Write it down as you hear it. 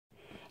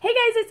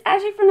Hey guys, it's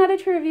Ashley from Not a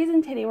True Reviews,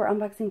 and today we're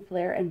unboxing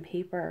Flair and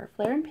Paper.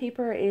 Flair and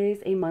Paper is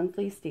a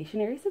monthly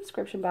stationery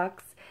subscription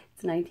box.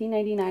 It's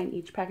 $19.99.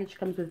 Each package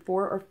comes with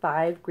 4 or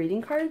 5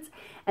 greeting cards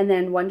and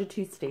then 1 to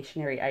 2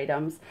 stationery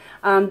items.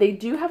 They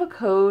do have a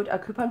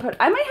coupon code.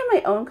 I might have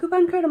my own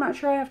coupon code. I'm not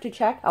sure. I have to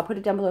check. I'll put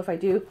it down below if I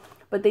do.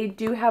 But they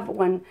do have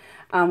one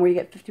where you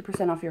get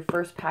 50% off your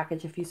first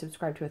package if you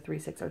subscribe to a 3,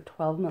 6, or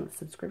 12-month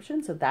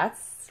subscription. So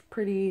that's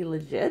pretty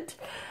legit.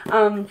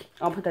 I'll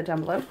put that down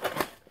below.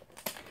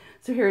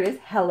 So here it is.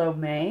 Hello,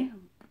 May.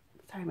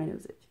 Sorry, my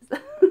nose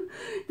itches.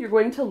 You're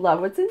going to love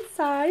what's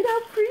inside.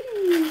 How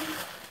pretty.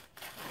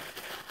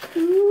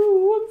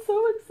 Ooh, I'm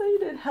so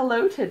excited.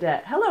 Hello,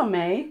 Toadette. Hello,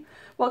 May.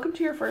 Welcome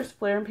to your first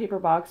Flair and Paper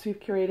box. We've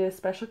curated a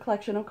special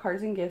collection of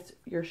cards and gifts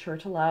you're sure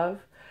to love.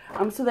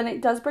 So then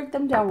it does break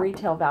them down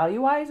retail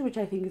value-wise, which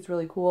I think is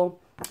really cool.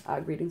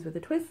 Greetings with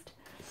a twist.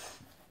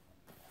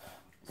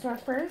 So our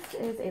first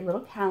is a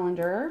little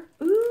calendar.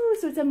 Ooh,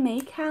 so it's a May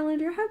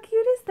calendar. How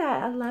cute is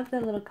that? I love the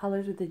little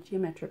colors with the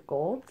geometric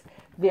gold.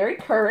 Very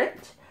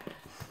current.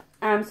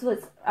 I'll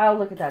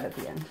look at that at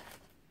the end.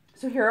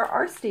 So here are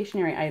our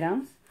stationery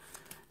items.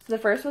 So the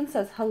first one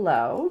says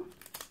hello.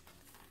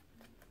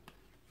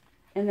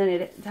 And then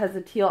it has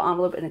a teal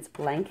envelope and it's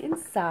blank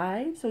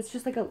inside. So it's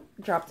just like a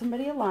drop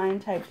somebody a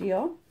line type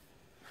deal.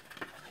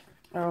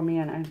 Oh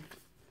man,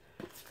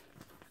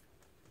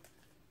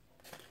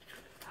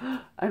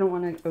 I don't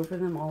want to open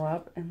them all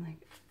up and like,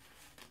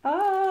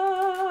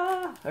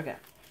 okay.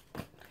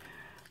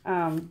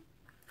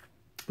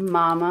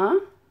 Mama.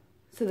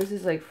 So this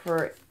is like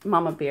for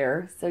Mama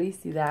Bear. So you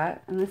see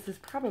that. And this is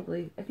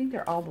probably, I think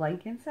they're all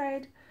blank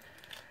inside.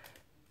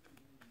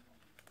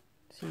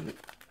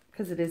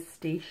 Because it is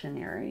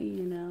stationery,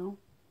 you know.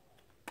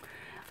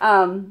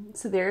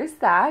 So there's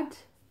that.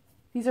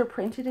 These are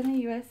printed in the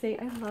USA.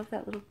 I love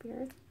that little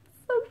bear.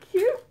 So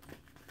cute.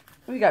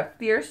 We got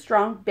Fierce,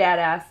 Strong,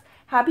 Badass.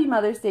 Happy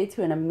Mother's Day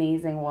to an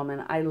amazing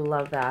woman. I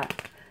love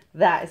that.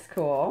 That is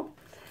cool.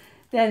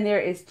 Then there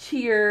is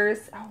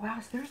Cheers. Oh, wow.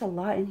 So there's a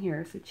lot in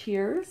here. So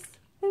Cheers.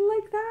 I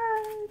like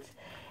that.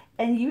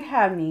 And You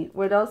Have Me.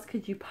 What else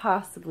could you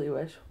possibly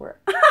wish for?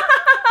 I'm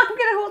going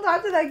to hold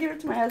on to that. Give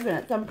it to my husband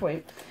at some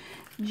point.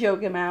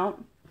 Joke him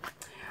out.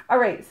 All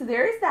right. So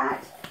there is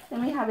that.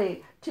 Then we have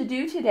a to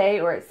do today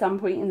or at some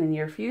point in the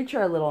near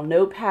future, a little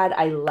notepad.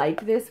 I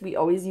like this. We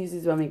always use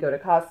these when we go to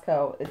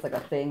Costco. It's like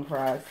a thing for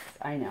us.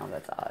 I know,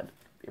 that's odd.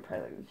 You're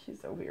probably like,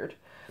 she's so weird.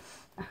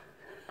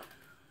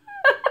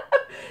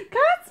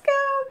 Costco!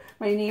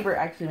 My neighbor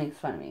actually makes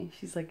fun of me.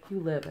 She's like, you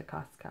live at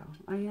Costco.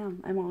 I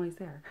am. I'm always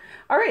there.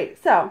 All right,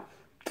 so,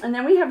 and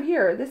then we have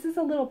here, this is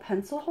a little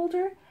pencil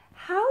holder.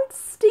 How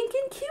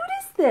stinking cute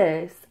is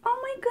this? Oh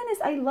my goodness,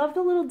 I love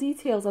the little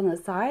details on the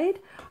side.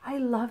 I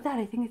love that.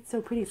 I think it's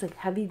so pretty. It's like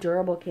heavy,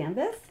 durable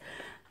canvas.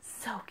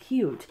 So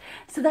cute.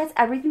 So that's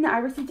everything that I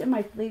received in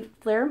my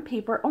Flair and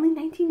Paper. Only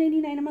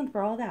 $19.99 a month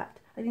for all that.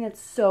 I think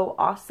that's so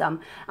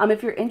awesome.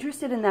 If you're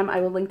interested in them, I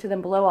will link to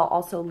them below. I'll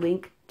also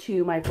link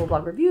to my full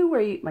blog review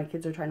where my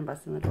kids are trying to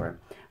bust in the door,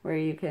 where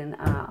you can,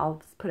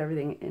 I'll put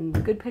everything in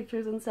good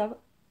pictures and stuff.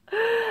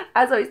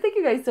 As always, thank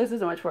you guys so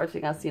much for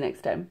watching. I'll see you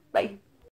next time. Bye.